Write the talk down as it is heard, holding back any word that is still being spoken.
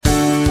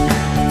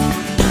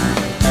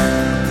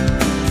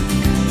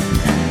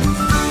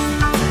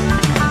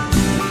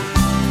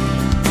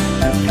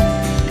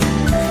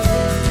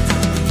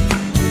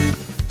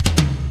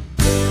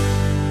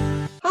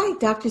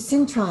Dr.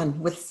 Cintron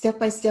with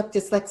Step-by-Step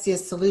Dyslexia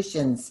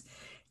Solutions.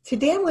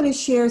 Today I'm going to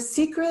share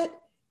secret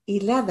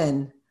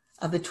 11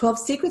 of the 12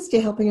 secrets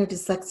to helping your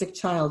dyslexic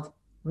child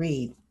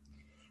read.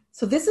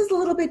 So this is a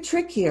little bit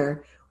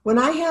trickier. When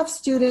I have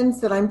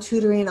students that I'm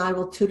tutoring, I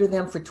will tutor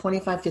them for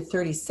 25 to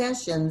 30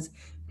 sessions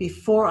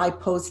before I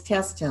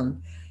post-test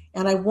them.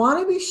 And I want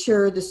to be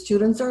sure the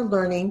students are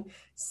learning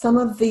some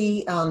of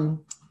the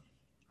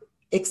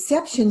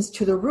exceptions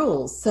to the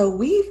rules. So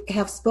we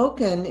have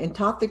spoken and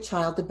taught the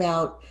child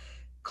about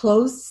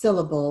closed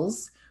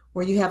syllables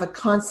where you have a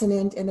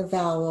consonant and a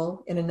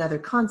vowel and another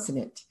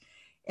consonant.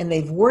 And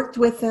they've worked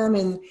with them.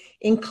 And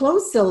in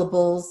closed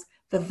syllables,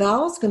 the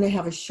vowel is going to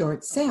have a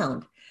short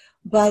sound.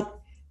 But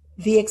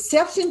the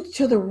exception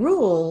to the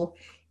rule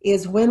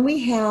is when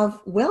we have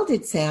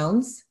welded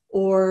sounds,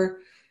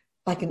 or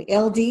like an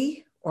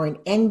LD or an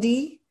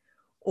ND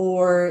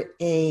or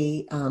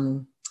a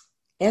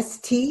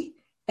ST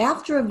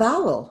after a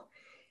vowel.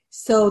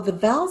 So the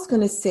vowel is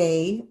going to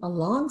say a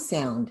long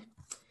sound.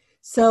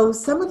 So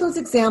some of those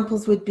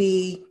examples would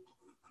be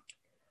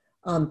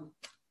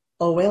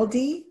OLD,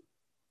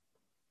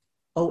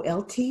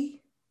 OLT,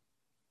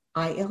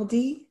 ILD,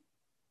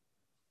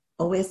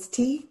 OST.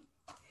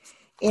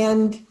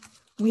 And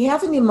we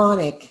have a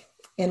mnemonic,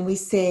 and we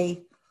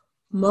say,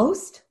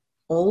 most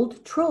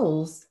old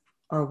trolls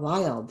are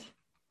wild.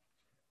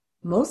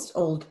 Most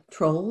old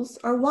trolls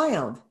are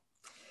wild.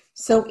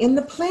 So in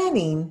the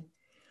planning,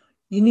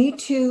 you need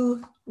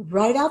to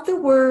write out the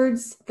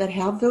words that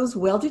have those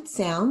welded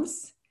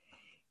sounds,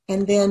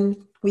 and then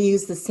we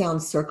use the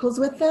sound circles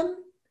with them,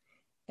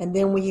 and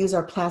then we use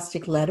our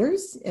plastic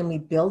letters and we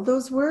build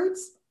those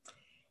words.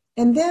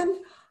 And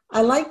then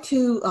I like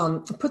to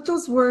put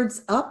those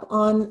words up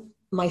on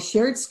my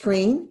shared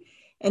screen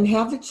and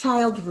have the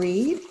child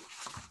read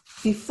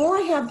before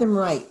I have them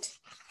write.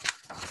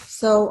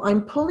 So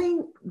I'm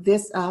pulling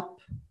this up,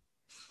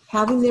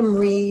 having them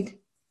read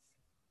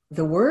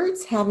the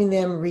words, having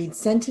them read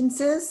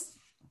sentences,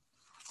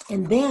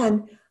 and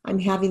then I'm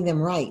having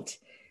them write.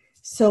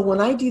 So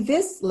when I do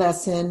this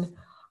lesson,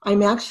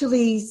 I'm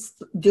actually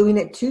doing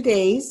it 2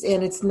 days,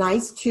 and it's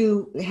nice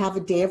to have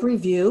a day of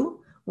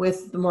review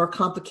with the more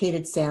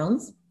complicated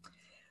sounds.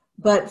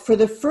 But for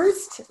the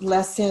first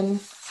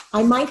lesson,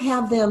 I might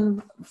have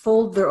them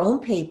fold their own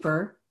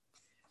paper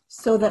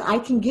so that I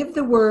can give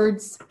the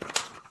words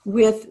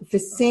with the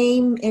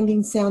same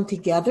ending sound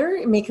together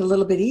and make it a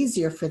little bit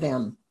easier for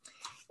them.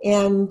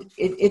 And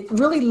it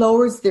really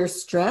lowers their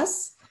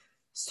stress.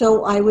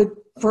 So I would,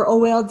 for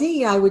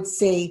OLD, I would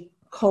say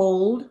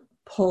cold,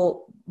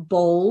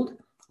 bold,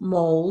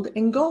 mold,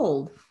 and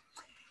gold.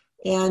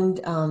 And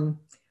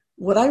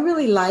what I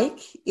really like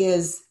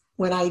is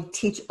when I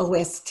teach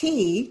OST,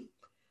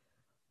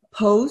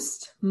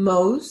 post,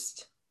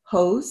 most,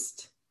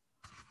 host,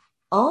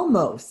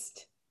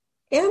 almost.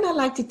 And I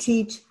like to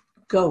teach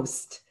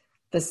ghost,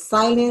 the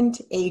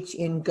silent H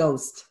in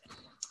ghost.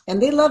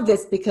 And they love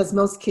this because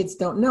most kids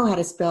don't know how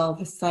to spell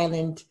the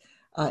silent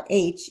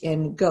H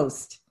in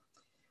ghost.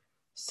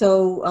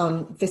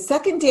 So the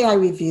second day I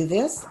review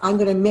this, I'm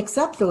going to mix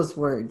up those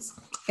words,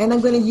 and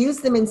I'm going to use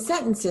them in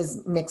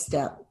sentences mixed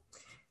up.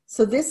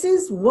 So this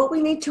is what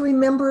we need to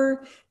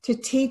remember to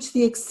teach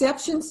the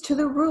exceptions to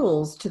the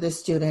rules to the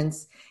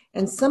students.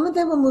 And some of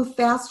them will move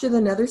faster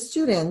than other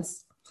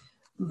students,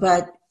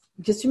 but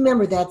just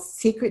remember that's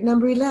secret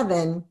number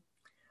 11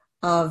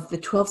 of the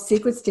 12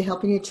 secrets to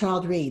helping your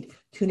child read.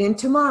 Tune in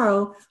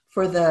tomorrow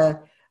for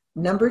the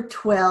number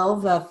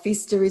 12,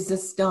 Fils de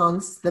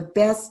Resistance, the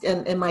best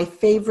and my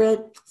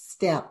favorite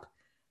step,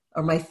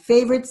 or my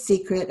favorite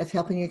secret of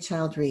helping your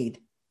child read.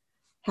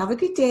 Have a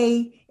good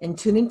day and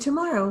tune in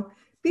tomorrow.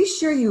 Be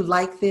sure you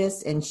like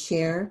this and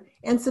share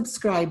and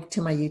subscribe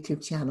to my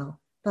YouTube channel.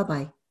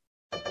 Bye-bye.